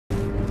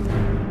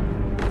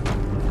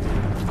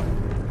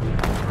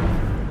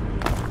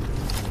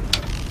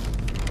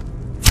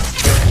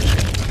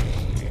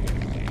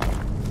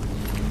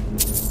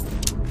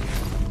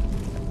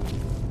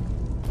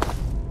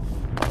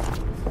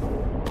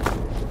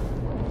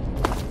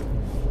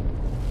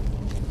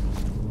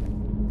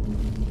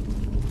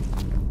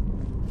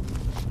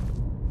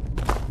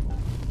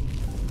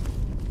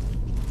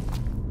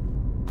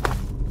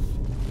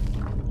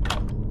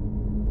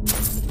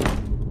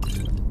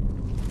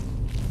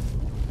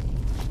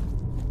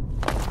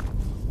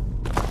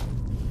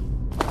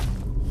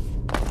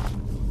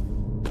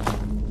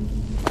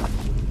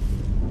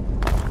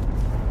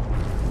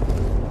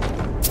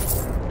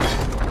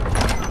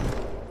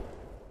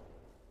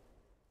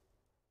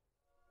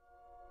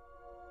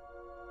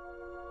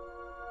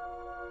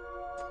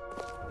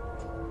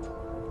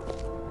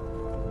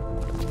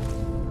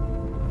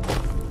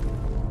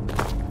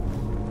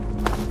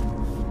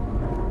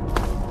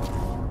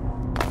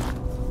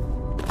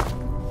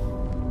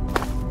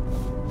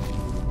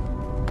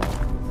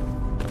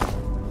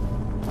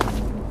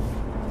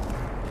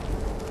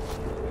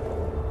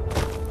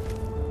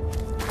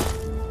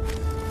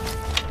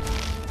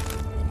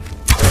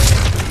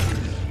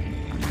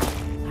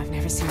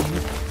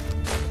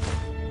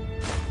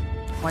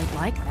quite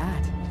like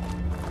that.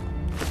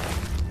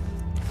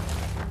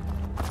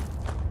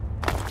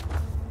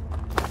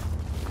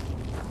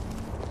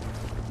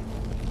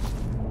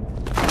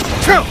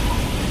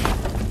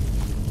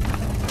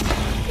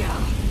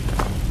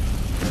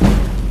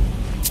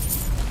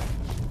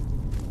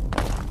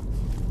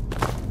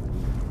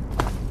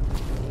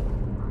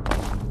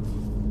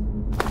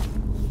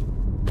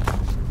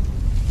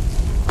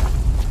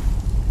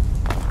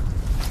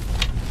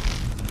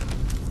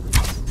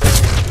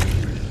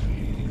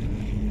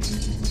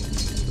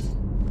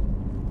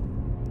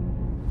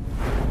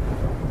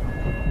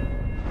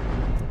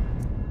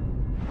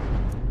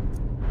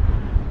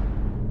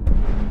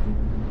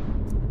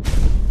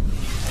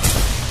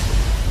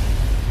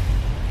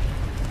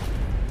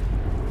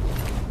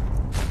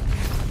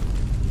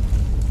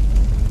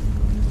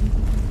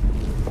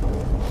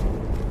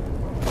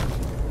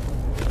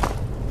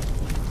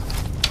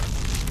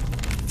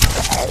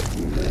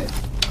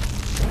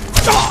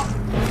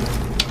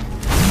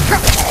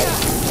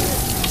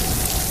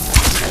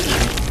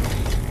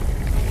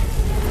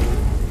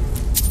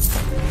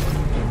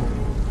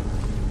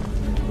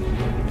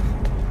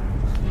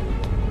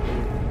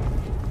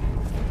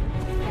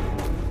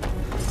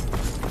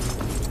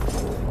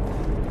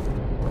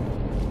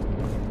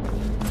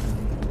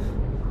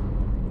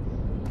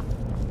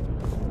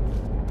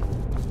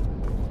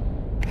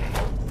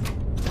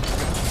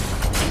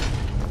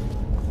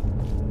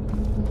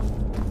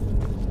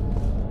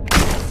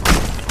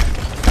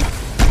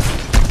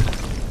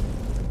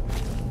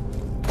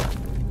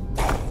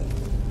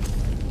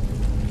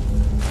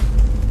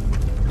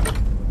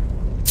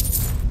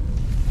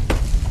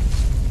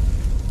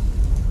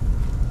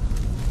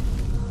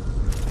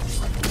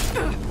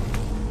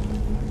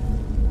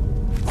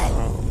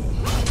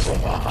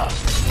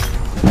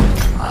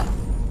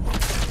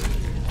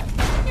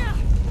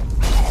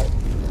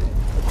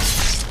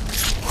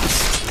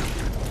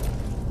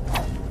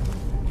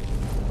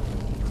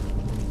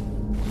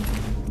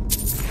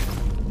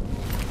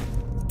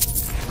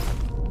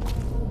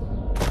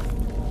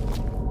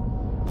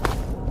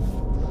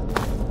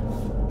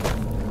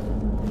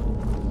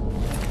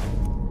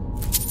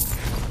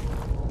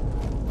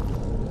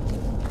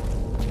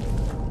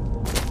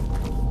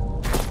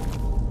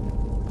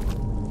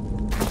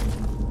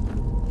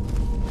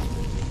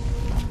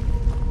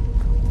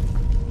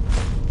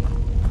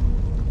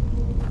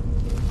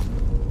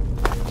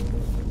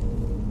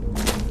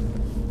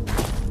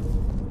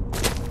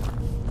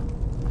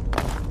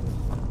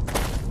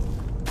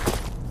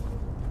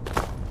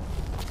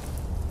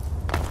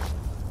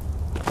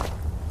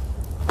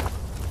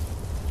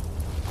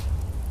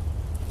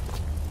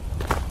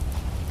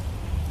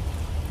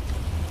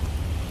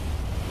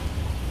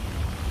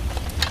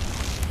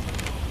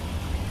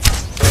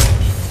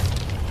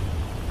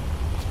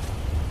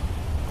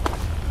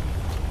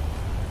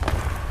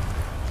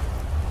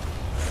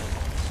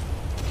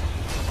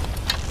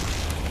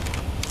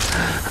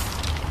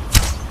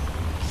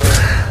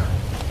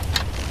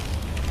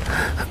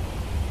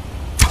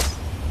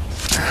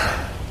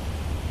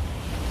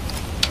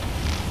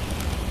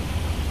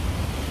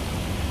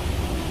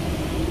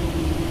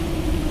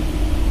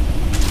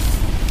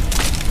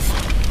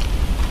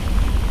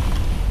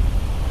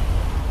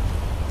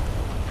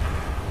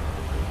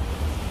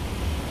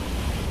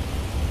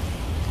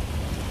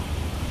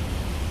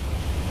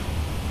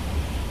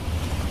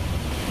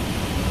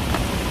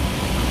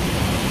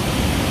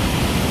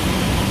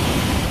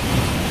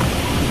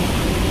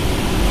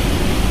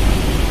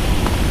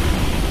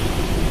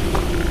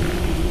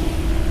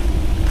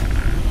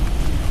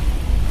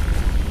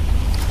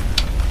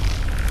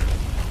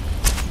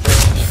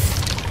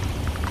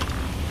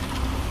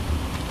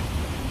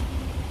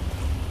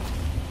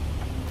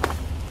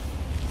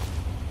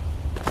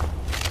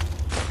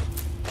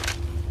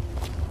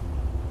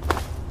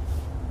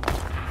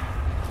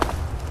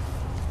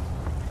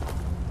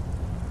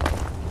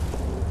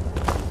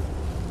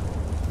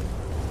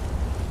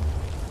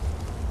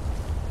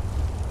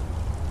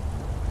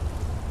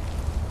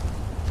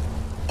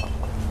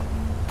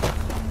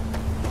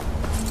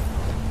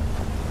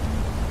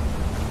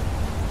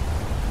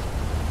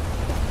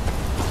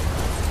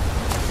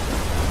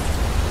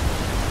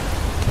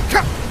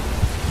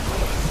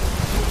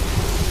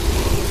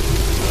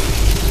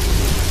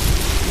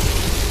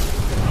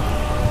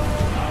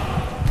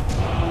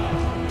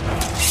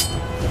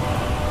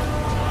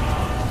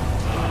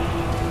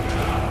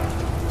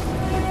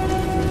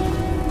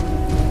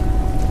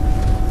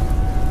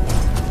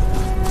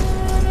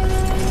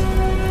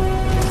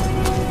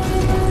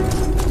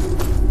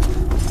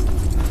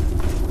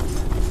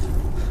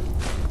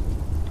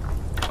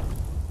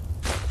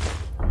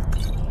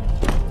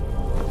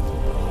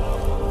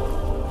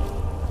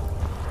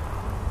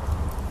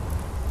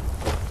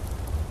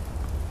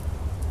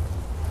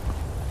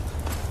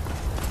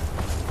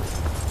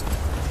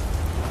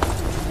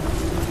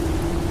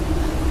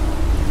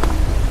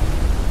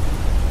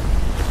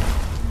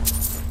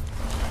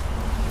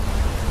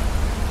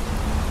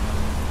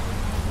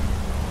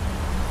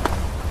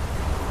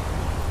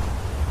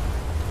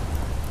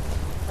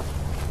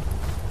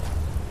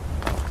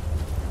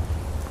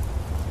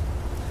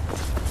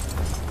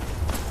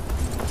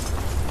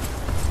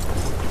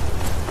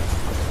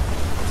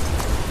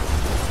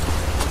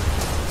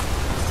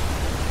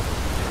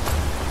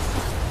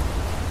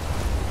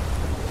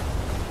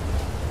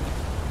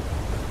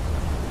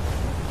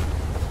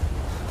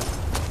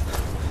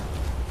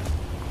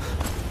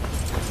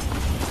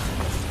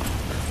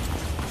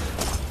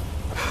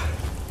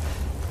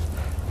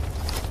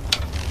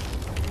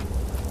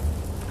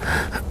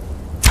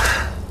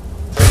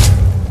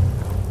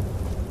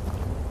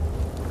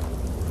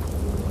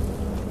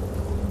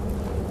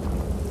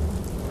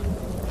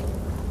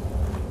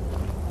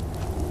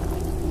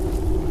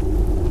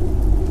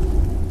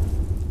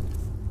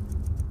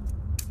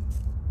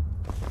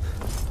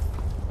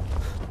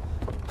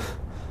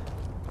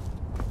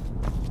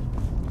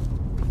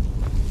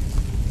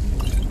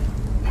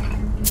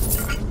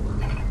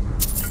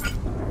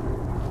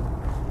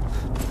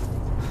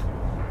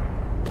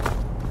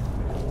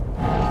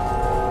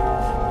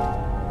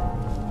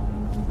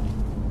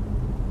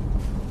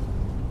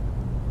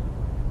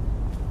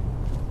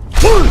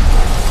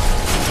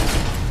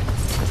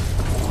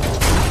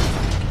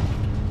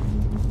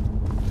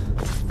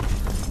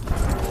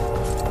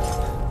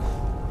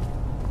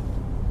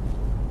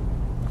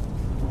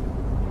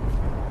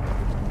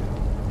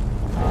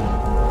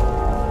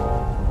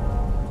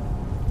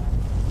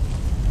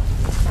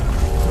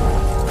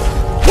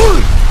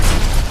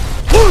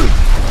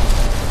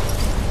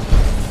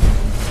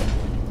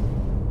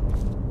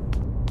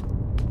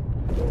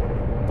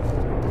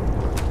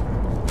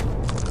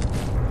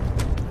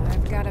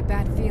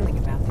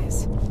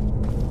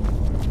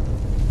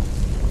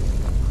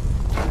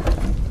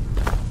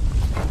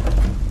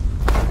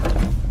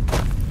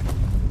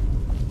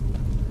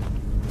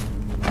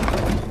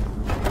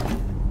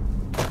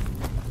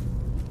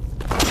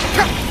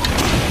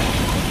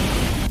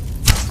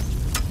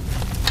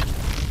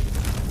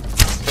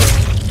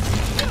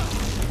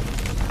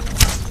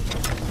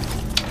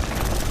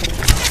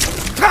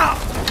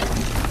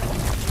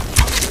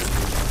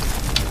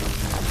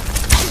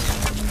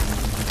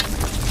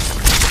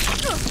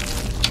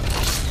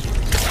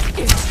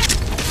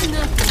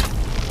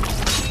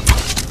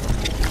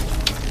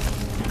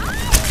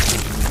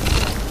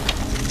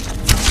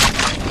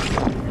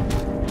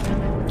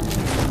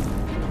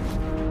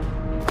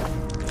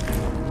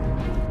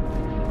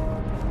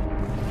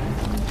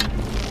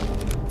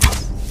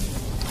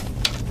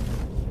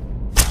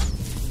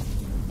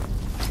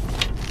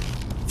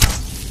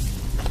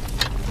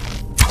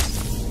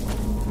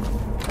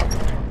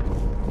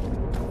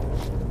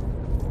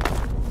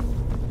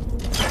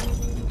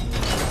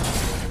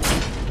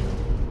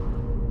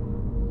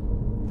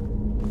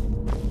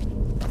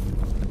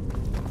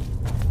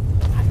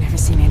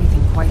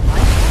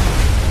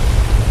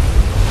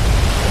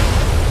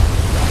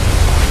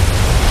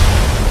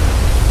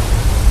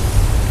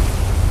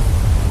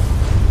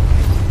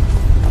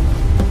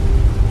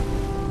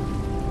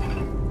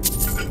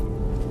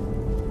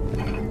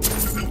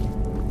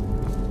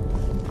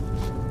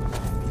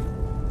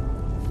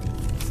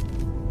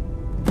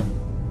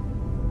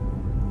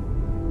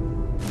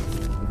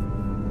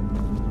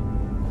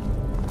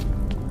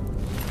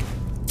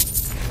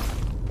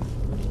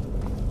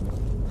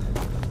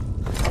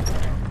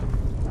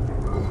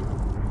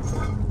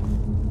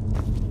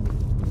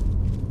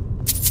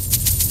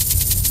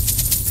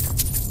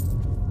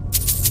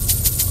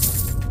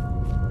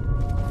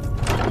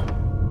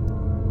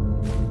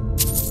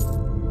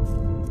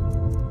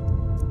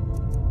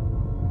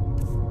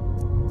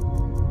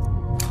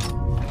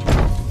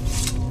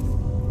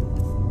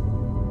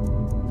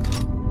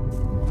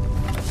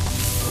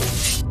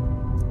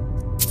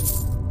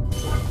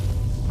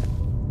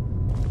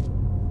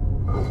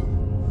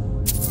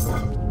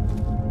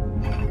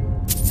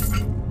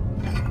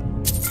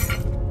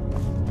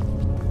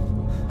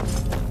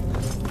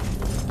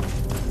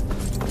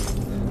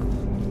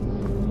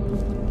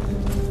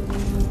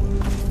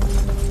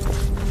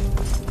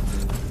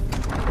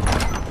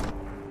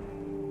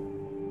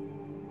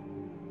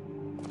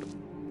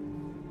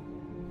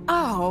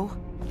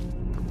 hole.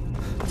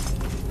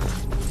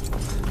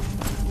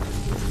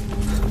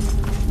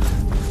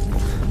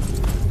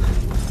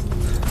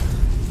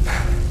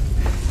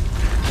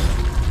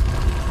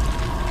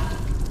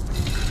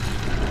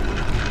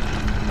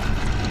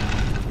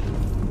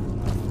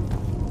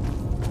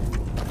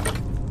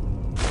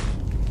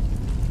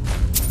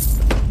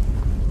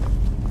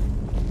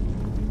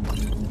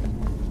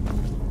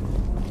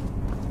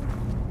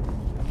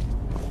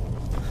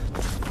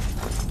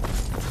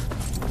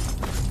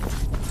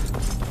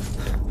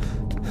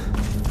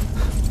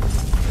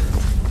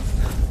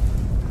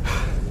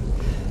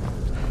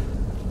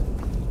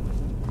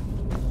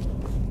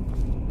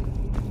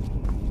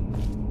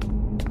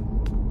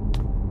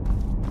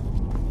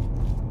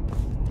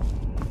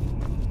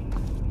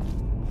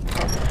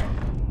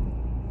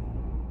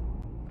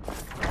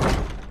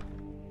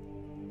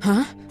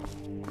 Huh?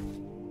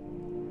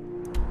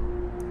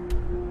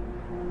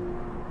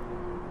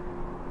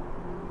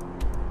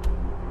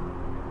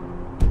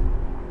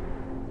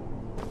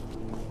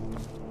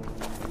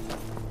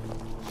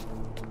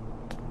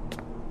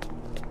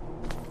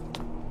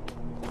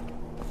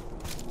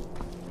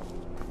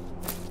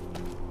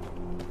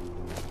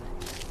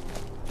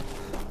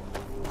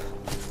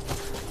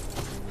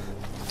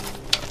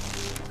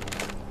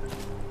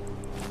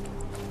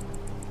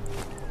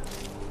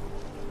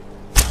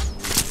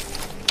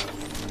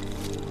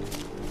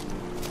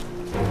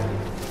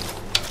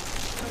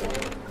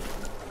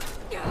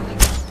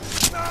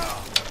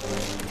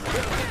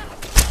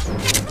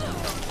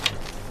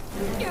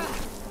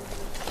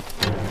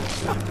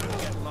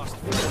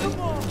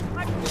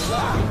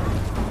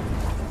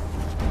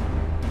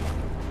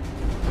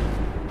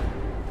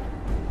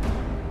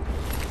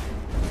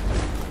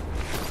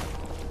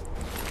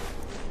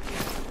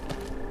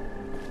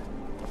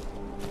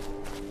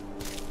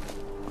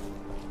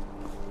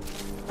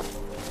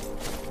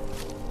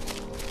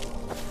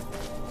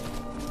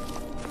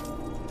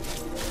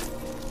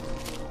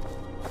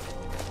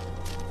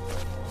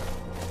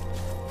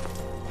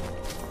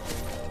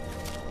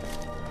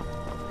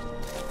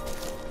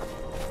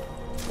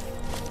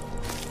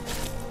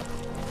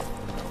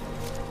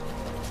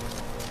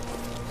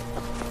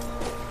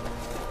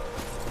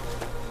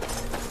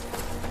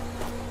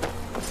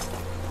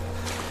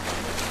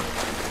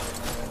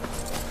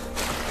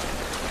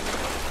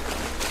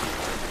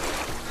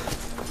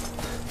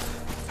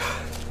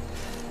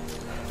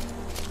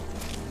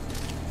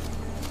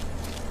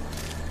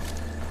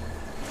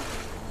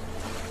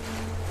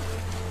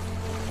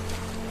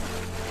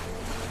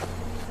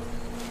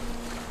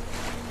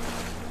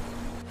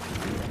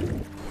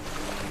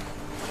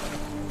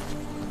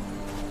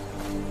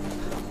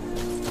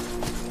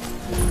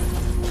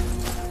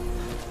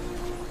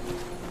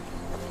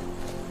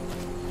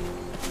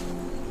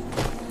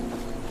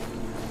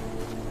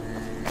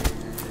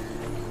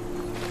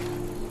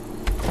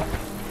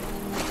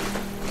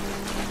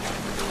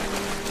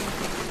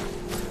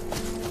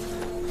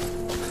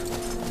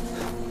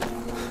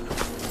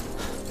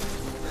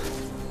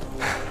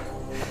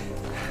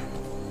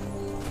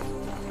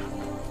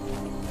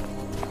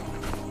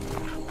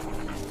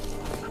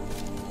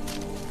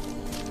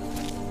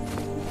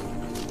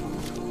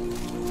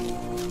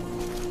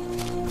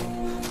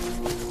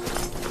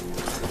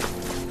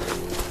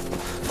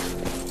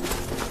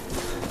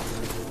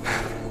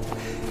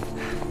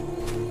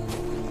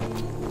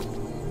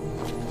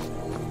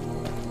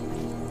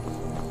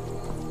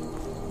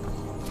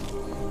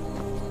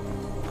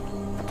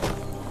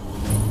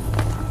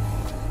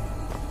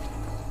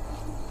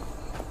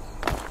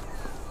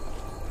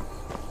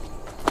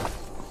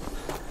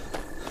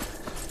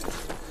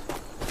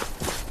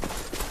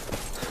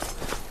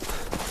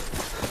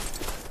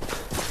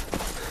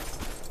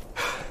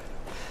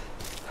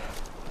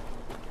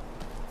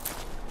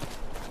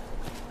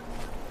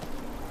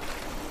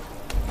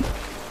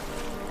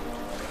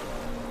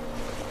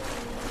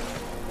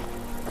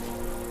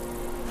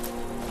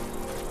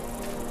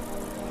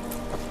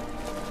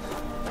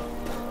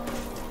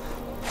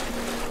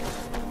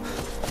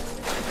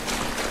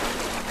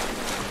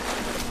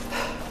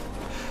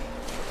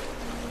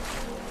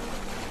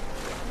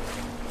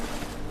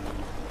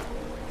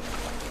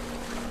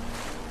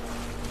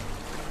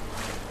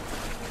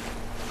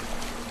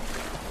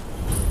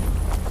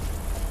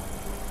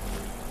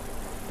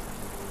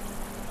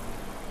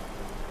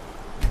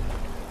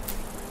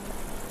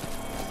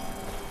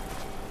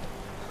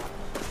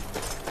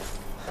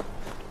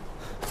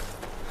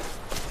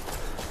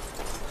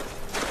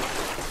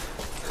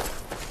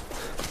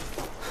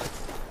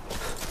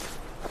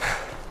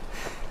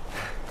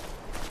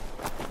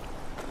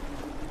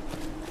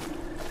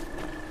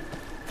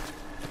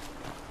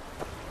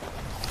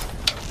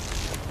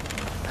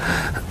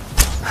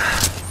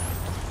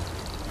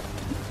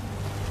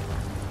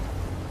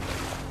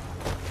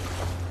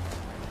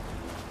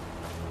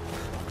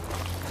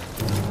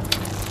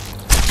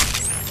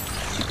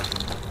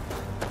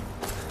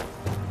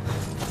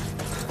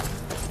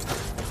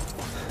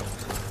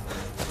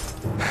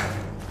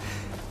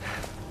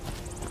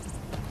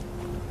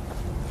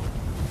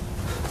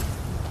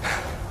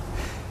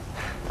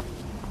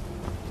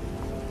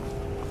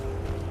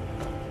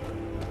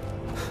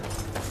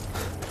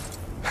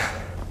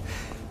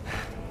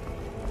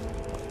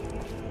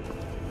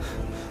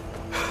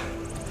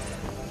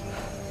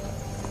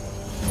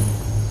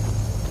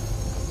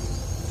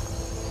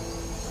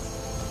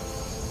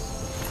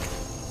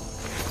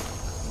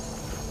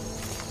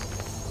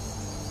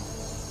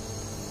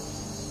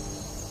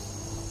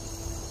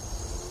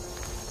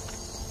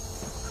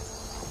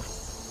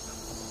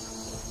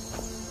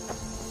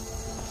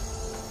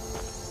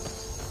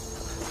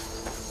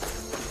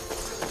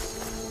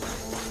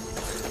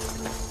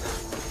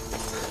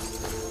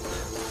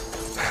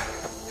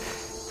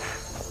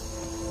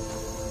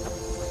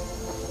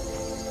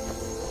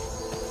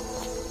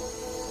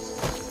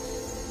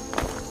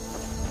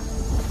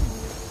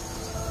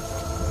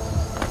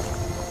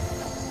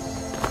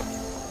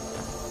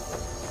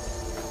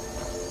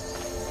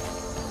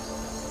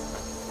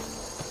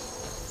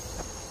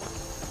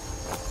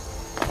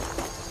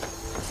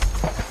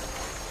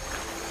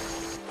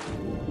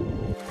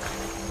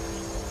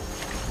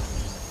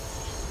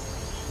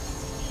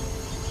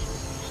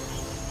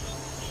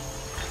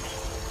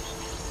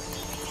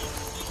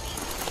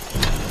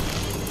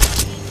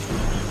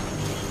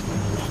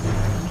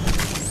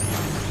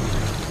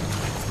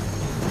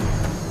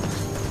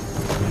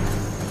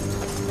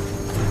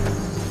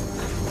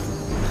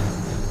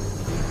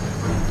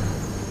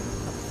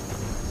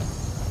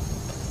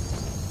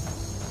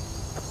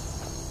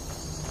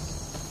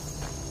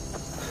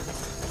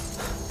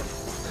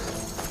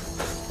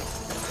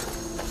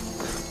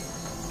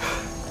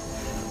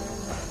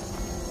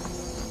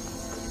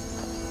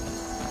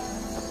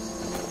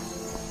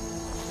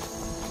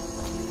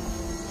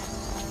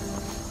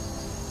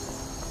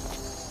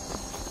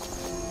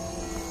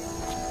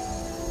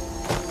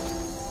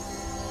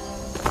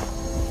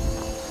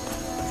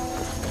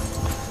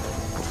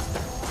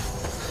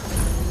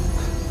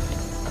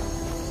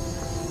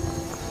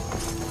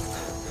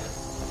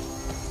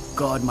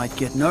 god might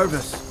get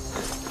nervous.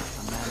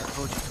 A man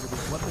approaches with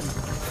his weapon.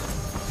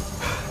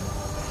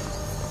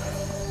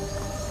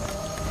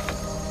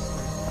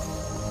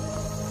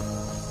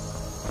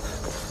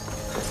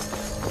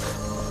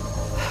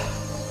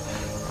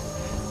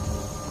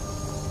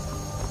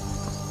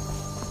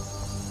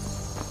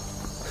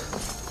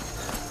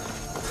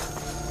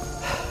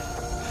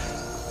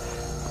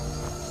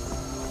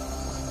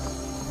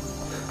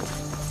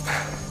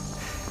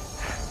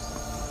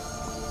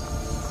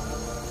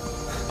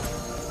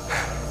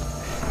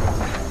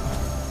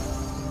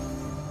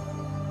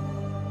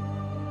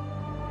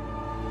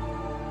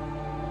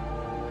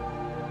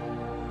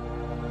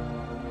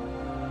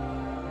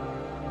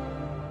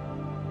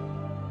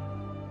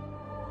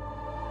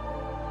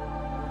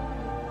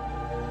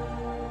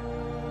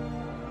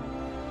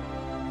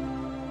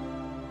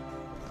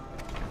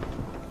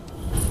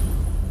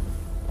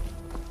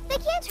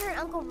 Can't hurt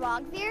Uncle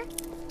Rogveer.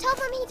 Tell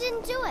them he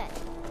didn't do it.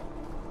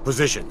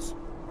 Positions.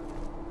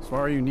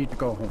 Sorry, you need to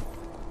go home.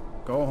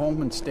 Go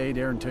home and stay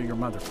there until your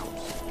mother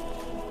comes.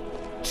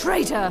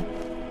 Traitor!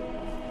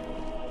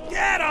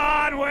 Get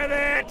on with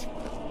it!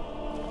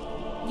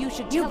 You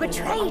should You tell her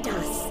betrayed that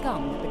us.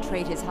 Scum that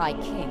betrayed his High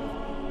King.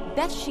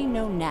 Best she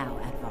know now,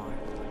 Advar.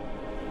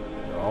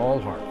 You're all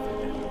hard.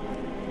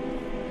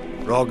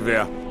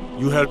 Rogveer,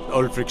 you helped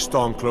Ulfric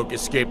Stormcloak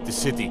escape the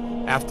city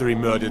after he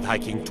murdered High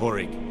King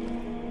Torrig.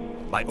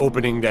 By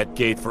opening that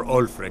gate for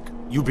Ulfric,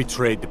 you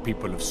betrayed the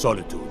people of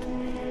Solitude.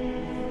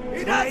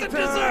 He doesn't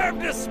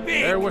deserve to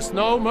speak! There was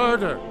no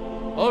murder.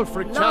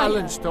 Ulfric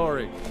challenged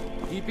Torrig.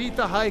 He beat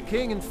the High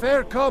King in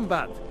fair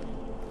combat.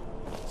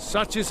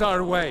 Such is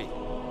our way.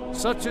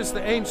 Such is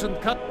the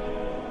ancient cut.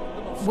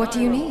 What do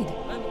you need?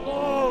 And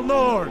all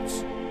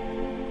Lords.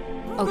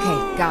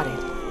 Okay, got it.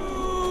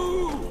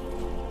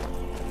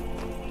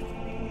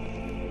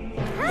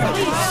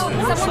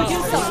 Someone do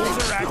something!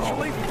 They're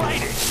actually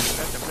fighting!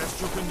 That's the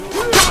best you can do.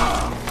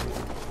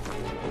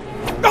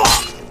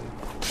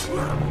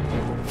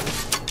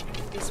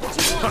 Is what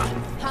you want,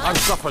 huh? I've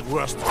suffered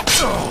worse.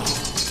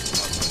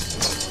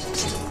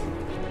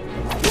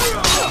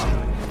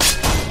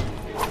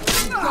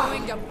 I'm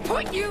going to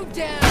put you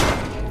down!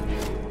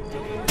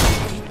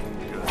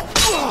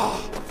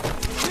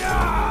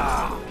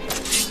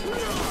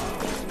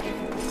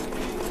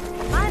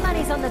 My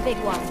money's on the big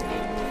one.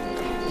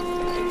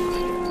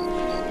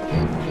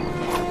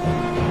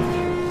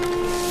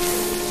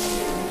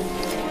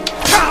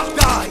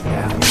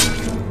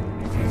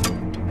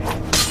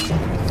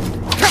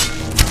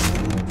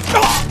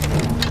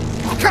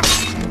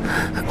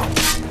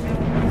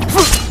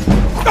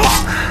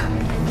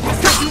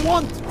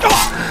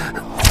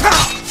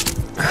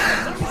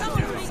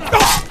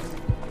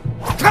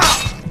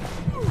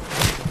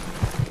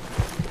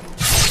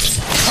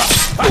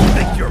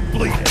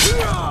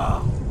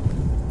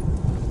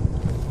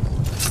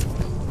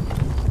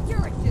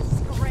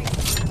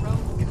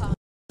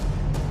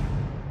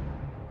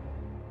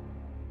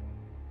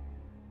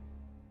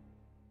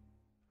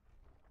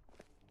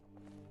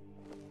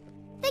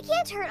 They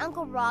can't hurt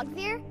Uncle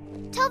Rogveer.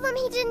 Tell them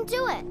he didn't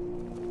do it.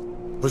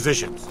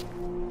 Positions.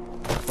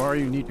 Sorry,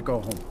 you need to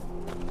go home.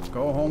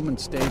 Go home and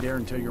stay there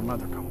until your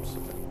mother comes.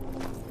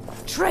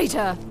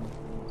 Traitor!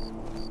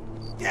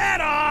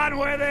 Get on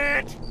with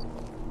it!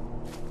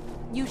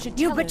 You should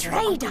You tell her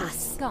betrayed that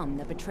us. Scum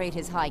that betrayed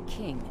his High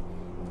King.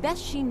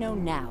 Best she know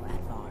now,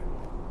 Advar.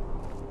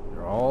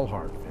 You're all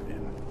hard,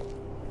 Vivian.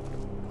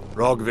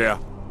 Rogveer,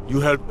 you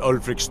helped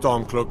Ulfric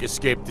Stormcloak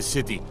escape the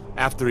city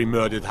after he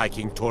murdered High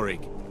King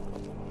Torrig.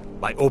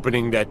 By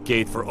opening that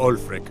gate for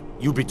Ulfric,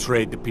 you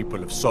betrayed the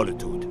people of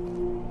Solitude.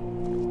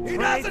 He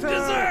doesn't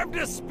deserve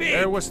to speak!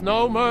 There was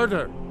no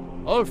murder.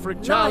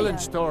 Ulfric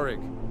challenged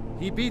Torrig.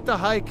 He beat the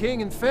High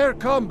King in fair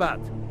combat.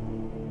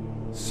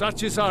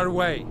 Such is our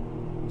way.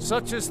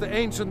 Such is the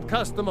ancient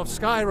custom of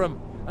Skyrim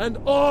and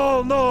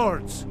all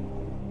Nords.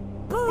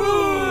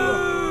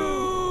 Boo!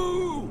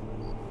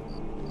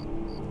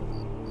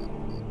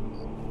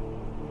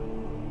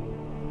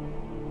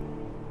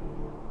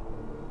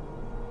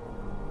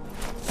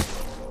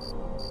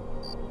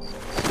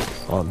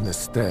 On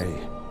this day,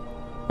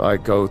 I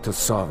go to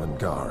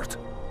Sovngarde.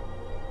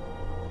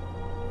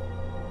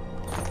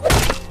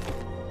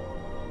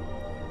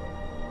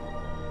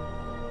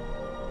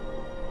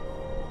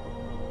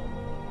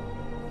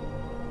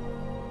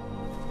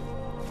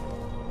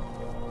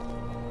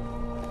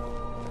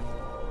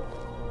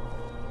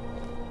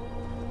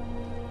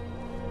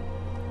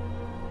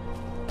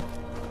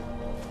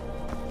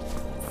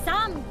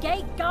 Some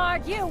gate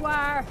guard you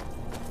were!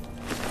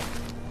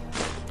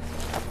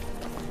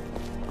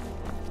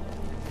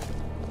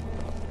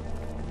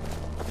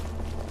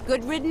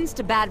 Good riddance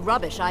to bad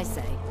rubbish, I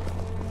say.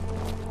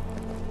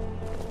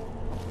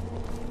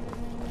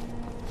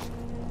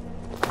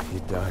 He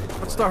died.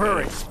 What's the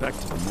hurry?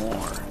 Expect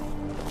more.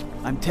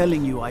 I'm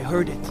telling you, I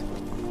heard it.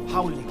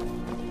 Howling.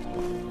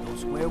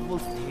 Those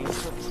werewolf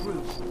tales are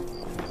true.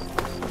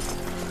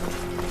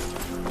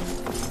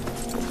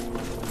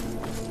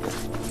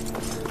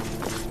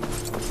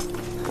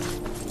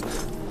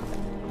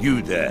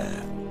 You there.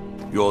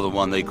 You're the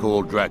one they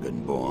call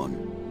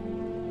Dragonborn.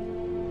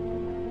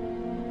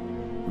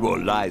 Your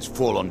lies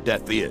fall on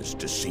deaf ears,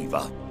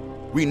 deceiver.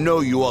 We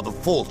know you are the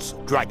false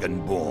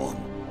Dragonborn.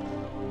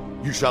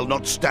 You shall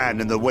not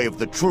stand in the way of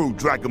the true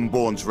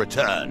Dragonborn's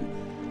return.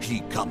 He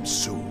comes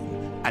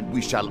soon, and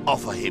we shall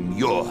offer him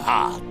your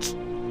heart.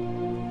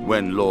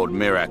 When Lord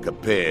Mirak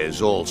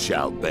appears, all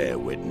shall bear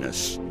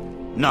witness.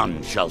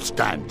 None shall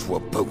stand to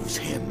oppose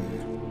him.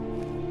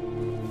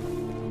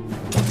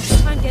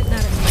 I'm getting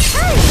out of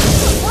here. Hey!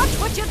 Watch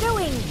what you're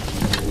doing!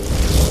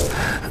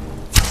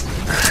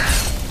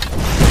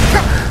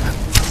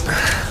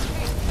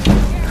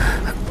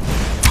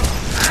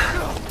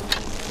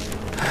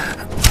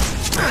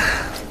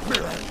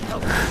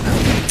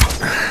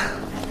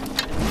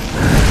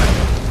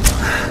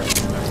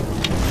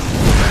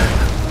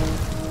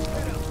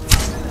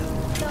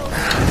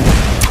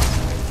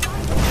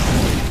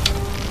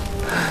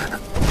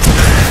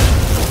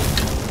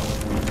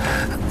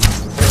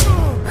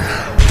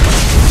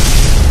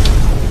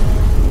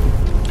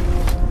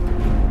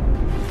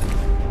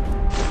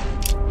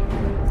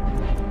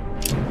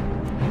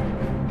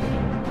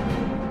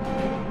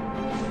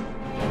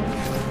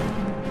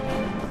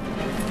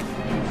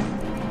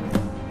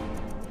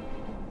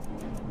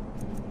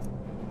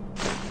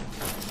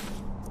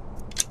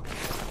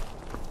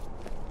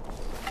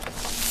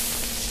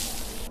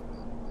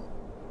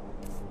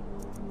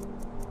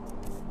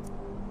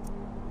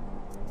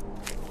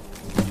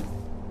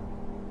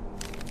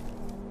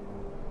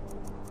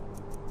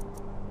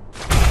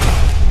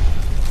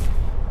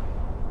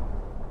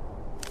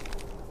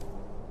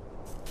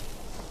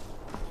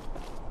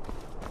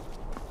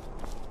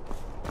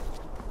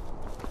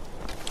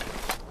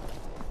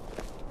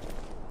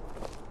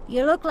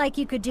 You look like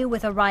you could do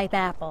with a ripe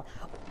apple.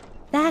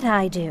 That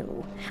I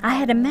do. I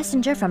had a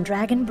messenger from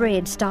Dragon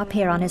Bridge stop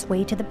here on his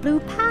way to the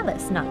Blue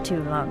Palace not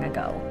too long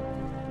ago.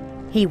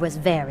 He was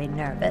very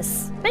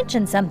nervous.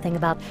 Mentioned something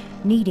about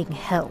needing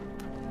help.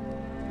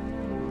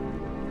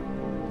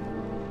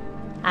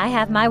 I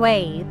have my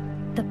way.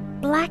 The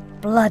Black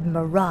Blood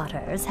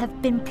Marauders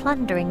have been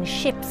plundering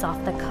ships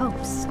off the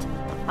coast.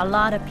 A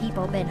lot of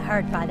people been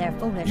hurt by their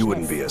foolishness. You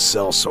wouldn't be a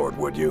sellsword,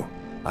 would you?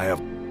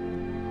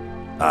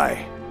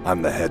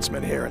 I'm the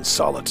headsman here in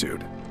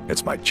Solitude.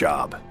 It's my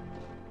job.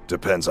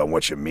 Depends on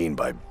what you mean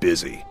by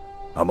busy.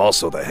 I'm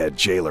also the head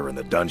jailer in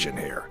the dungeon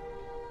here.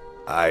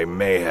 I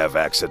may have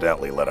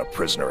accidentally let a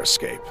prisoner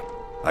escape.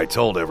 I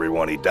told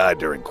everyone he died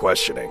during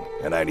questioning,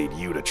 and I need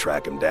you to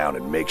track him down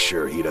and make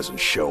sure he doesn't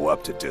show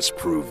up to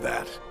disprove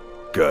that.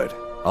 Good.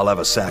 I'll have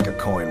a sack of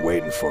coin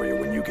waiting for you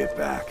when you get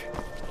back.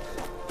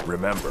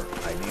 Remember,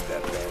 I need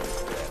that bandit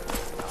dead.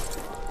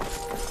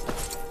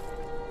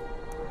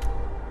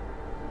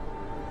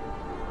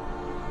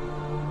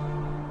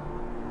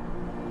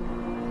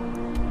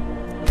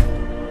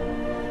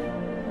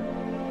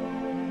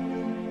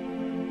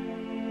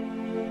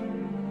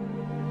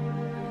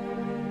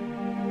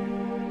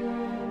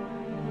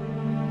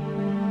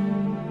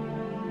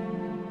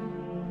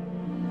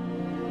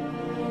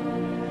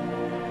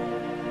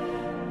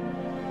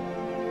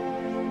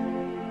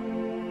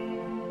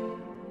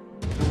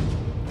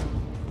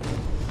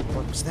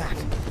 What was that?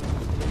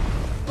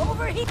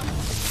 Over here!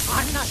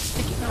 I'm not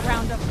sticking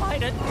around to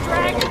fight a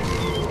dragon!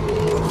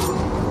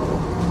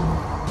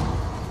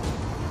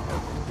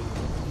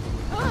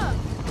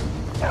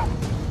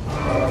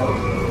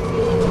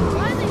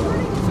 Why are they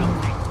hurting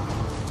something?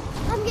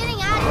 I'm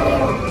getting out of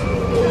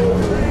here.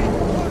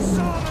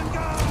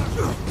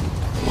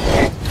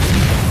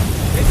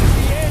 This is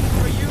the end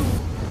for you.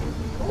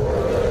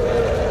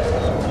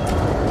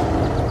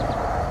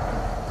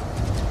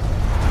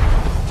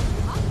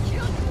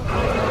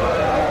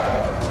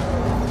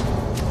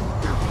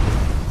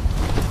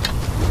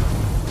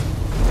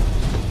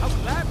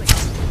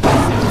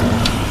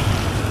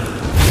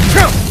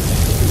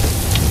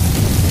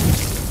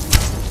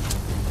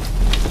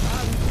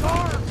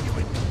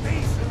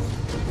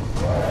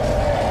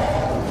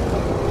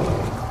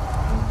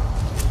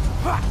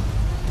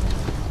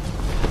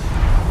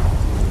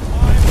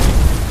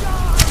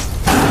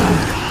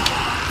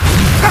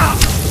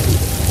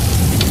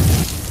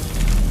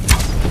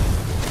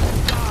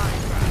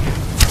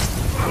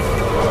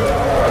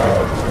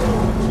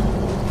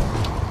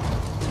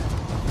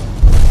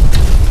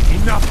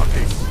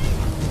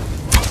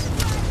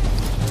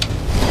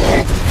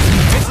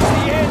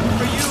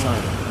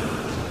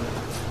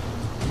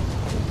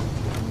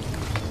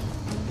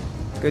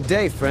 Good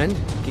day, friend.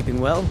 Keeping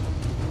well?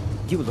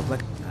 You look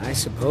like... I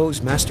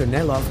suppose Master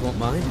Nelov won't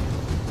mind.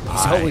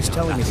 He's always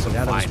telling me to get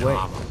out of his way.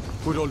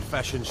 Good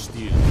old-fashioned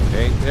steel.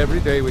 Ain't every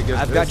day we get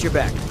I've got your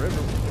back.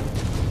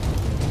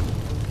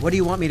 What do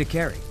you want me to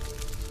carry?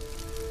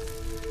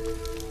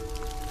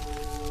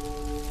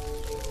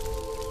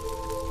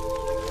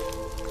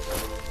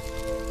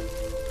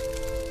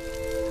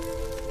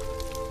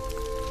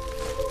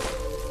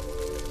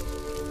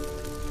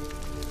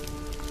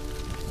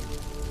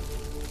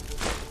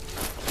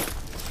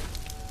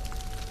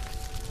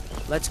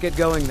 Let's get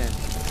going then.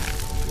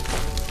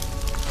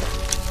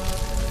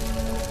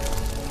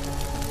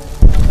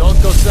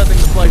 Don't go setting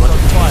the place on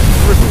fire.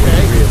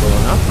 Okay. Agreeable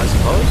enough, I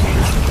suppose.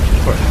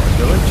 For our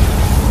village.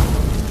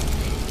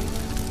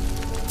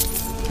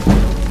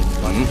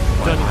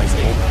 Done his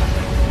thing.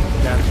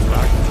 That's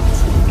right.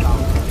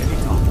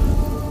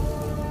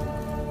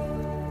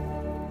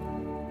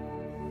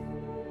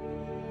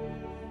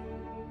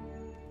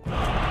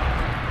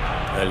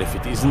 Well, if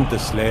it isn't the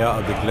slayer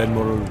of the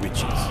Glenmoral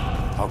witches,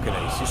 how can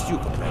I assist you,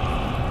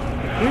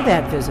 companion? You're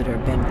that visitor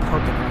been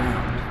poking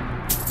around.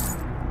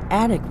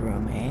 Attic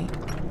room, eh?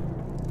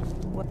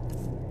 What?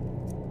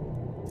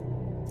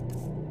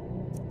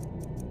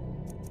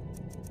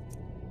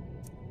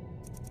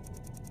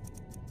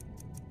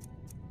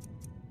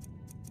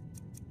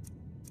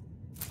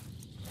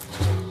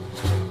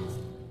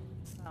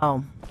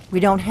 Oh,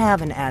 we don't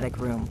have an attic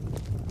room,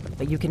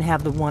 but you can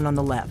have the one on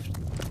the left.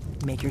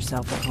 Make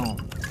yourself at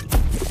home.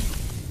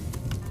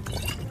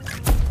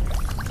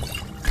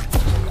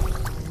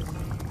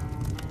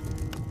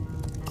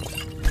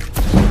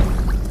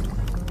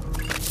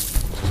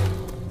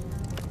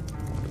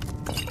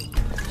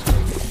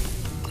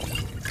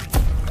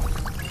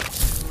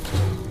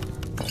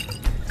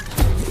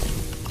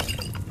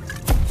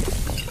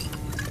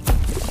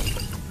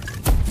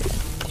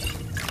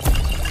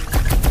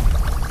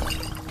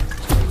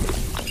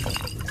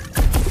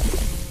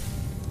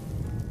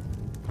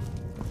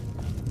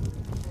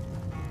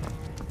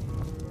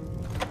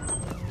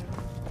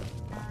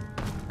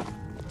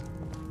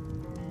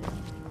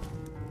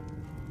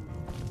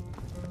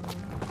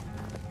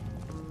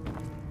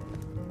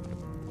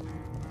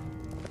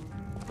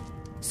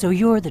 So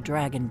you're the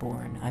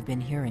Dragonborn I've been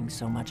hearing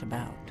so much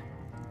about.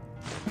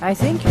 I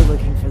think you're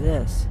looking for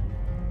this.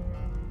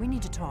 We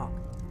need to talk.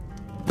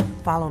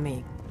 Follow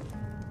me.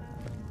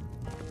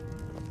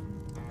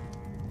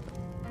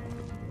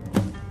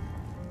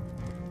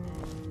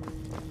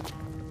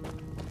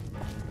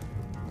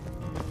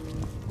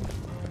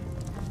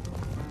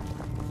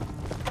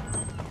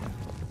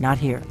 Not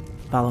here.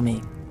 Follow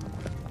me.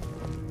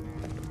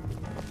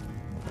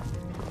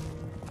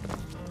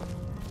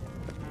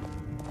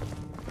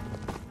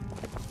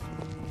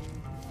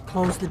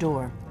 Close the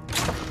door.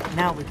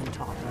 Now we can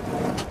talk.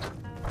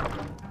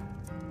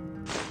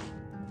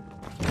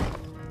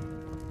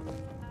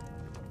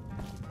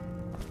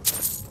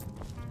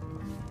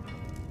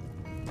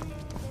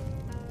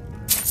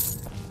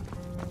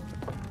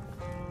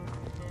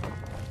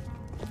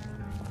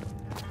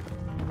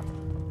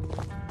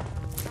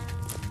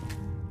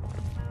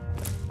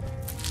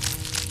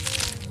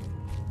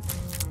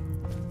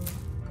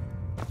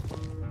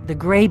 The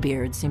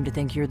Greybeards seem to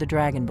think you're the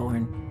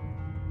Dragonborn.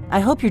 I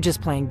hope you're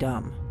just playing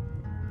dumb.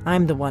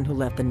 I'm the one who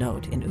left the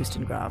note in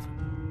Ustengrav.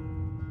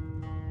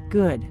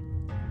 Good.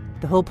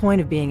 The whole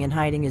point of being in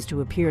hiding is to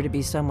appear to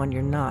be someone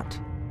you're not.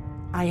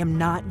 I am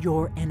not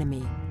your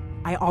enemy.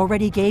 I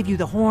already gave you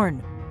the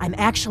horn. I'm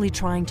actually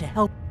trying to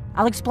help.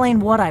 I'll explain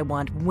what I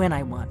want when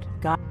I want.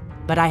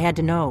 But I had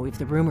to know if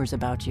the rumors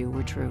about you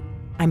were true.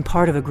 I'm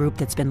part of a group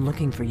that's been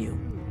looking for you.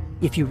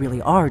 If you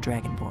really are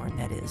Dragonborn,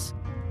 that is.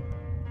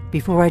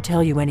 Before I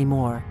tell you any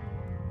more,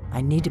 I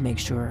need to make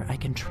sure I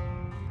can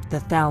the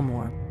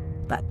Thalmor,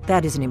 but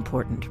that isn't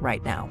important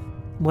right now.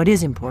 What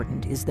is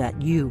important is that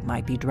you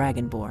might be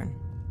Dragonborn.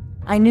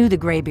 I knew the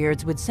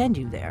Greybeards would send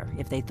you there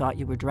if they thought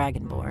you were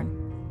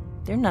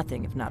Dragonborn. They're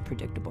nothing if not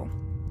predictable.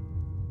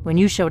 When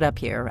you showed up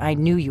here, I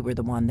knew you were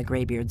the one the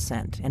Greybeards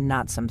sent, and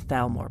not some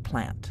Thalmor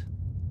plant.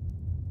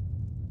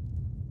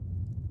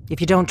 If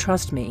you don't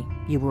trust me,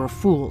 you were a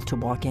fool to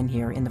walk in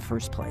here in the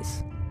first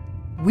place.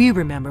 We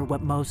remember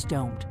what most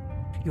don't.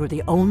 You're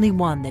the only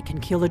one that can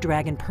kill a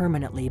dragon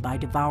permanently by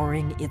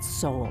devouring its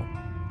soul.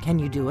 Can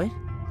you do it?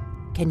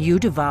 Can you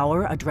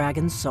devour a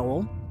dragon's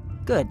soul?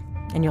 Good,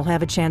 and you'll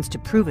have a chance to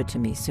prove it to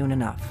me soon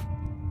enough.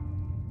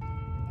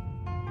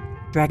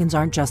 Dragons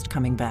aren't just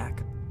coming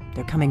back.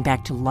 They're coming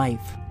back to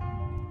life.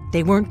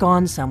 They weren't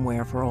gone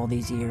somewhere for all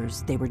these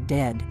years. They were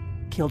dead,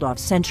 killed off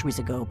centuries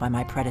ago by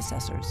my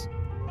predecessors.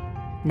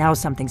 Now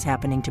something's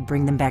happening to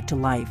bring them back to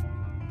life,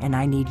 and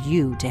I need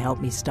you to help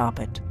me stop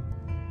it.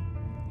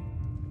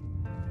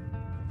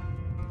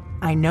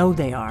 I know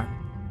they are,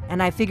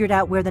 and I figured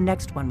out where the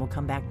next one will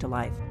come back to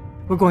life.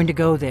 We're going to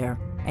go there,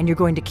 and you're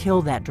going to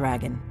kill that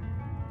dragon.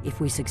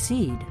 If we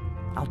succeed,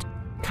 I'll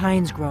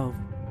Kynes Grove.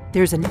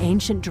 There's an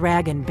ancient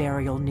dragon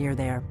burial near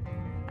there.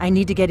 I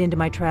need to get into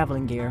my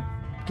traveling gear.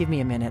 Give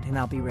me a minute, and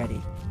I'll be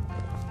ready.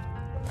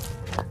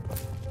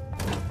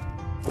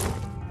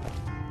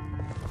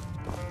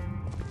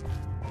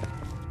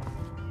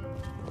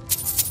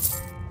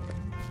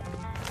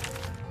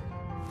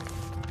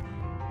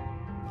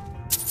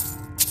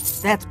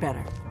 That's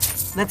better.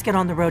 Let's get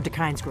on the road to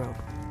Kynes Grove.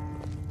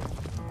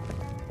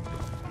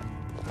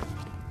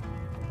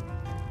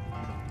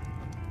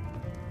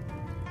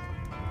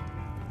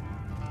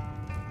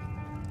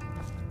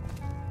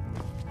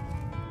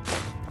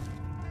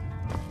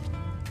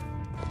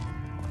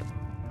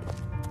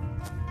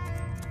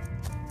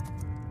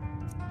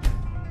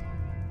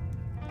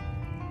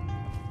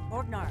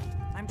 Orgnar,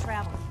 I'm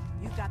traveling.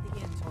 You've got the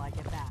inn till I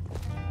get back.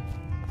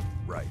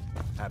 Right.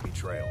 Happy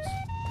trails.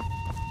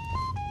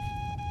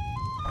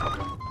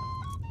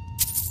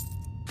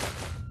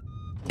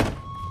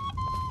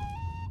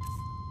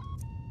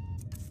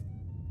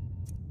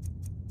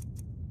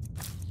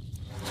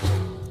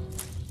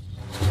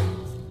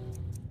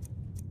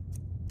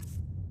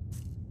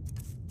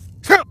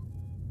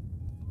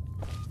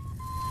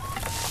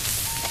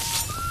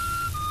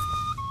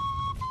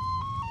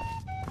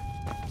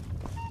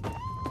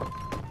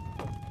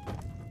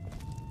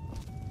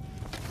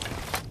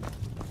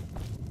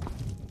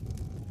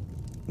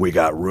 We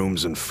got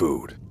rooms and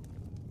food.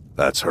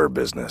 That's her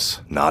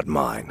business, not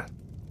mine.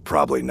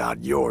 Probably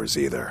not yours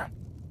either.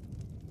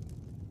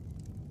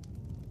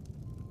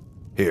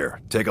 Here,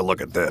 take a look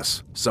at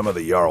this. Some of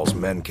the Jarl's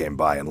men came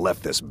by and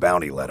left this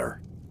bounty letter.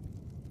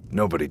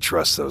 Nobody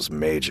trusts those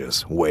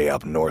mages way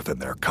up north in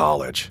their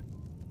college.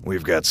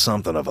 We've got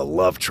something of a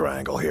love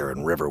triangle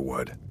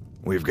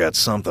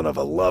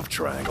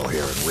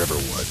here in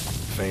Riverwood.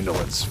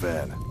 Faendal and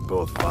Sven,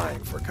 both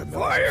vying for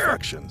Camilla's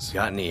affections.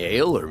 Got any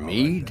ale or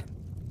mead?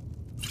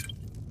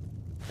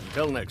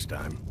 Until next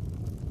time.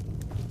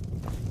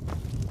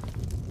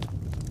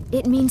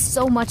 It means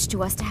so much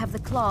to us to have the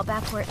claw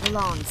back where it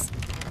belongs.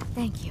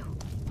 Thank you.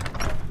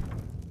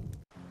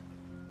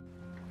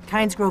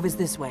 Kynes Grove is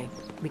this way.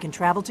 We can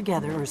travel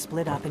together or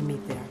split up and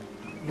meet there.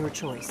 Your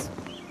choice.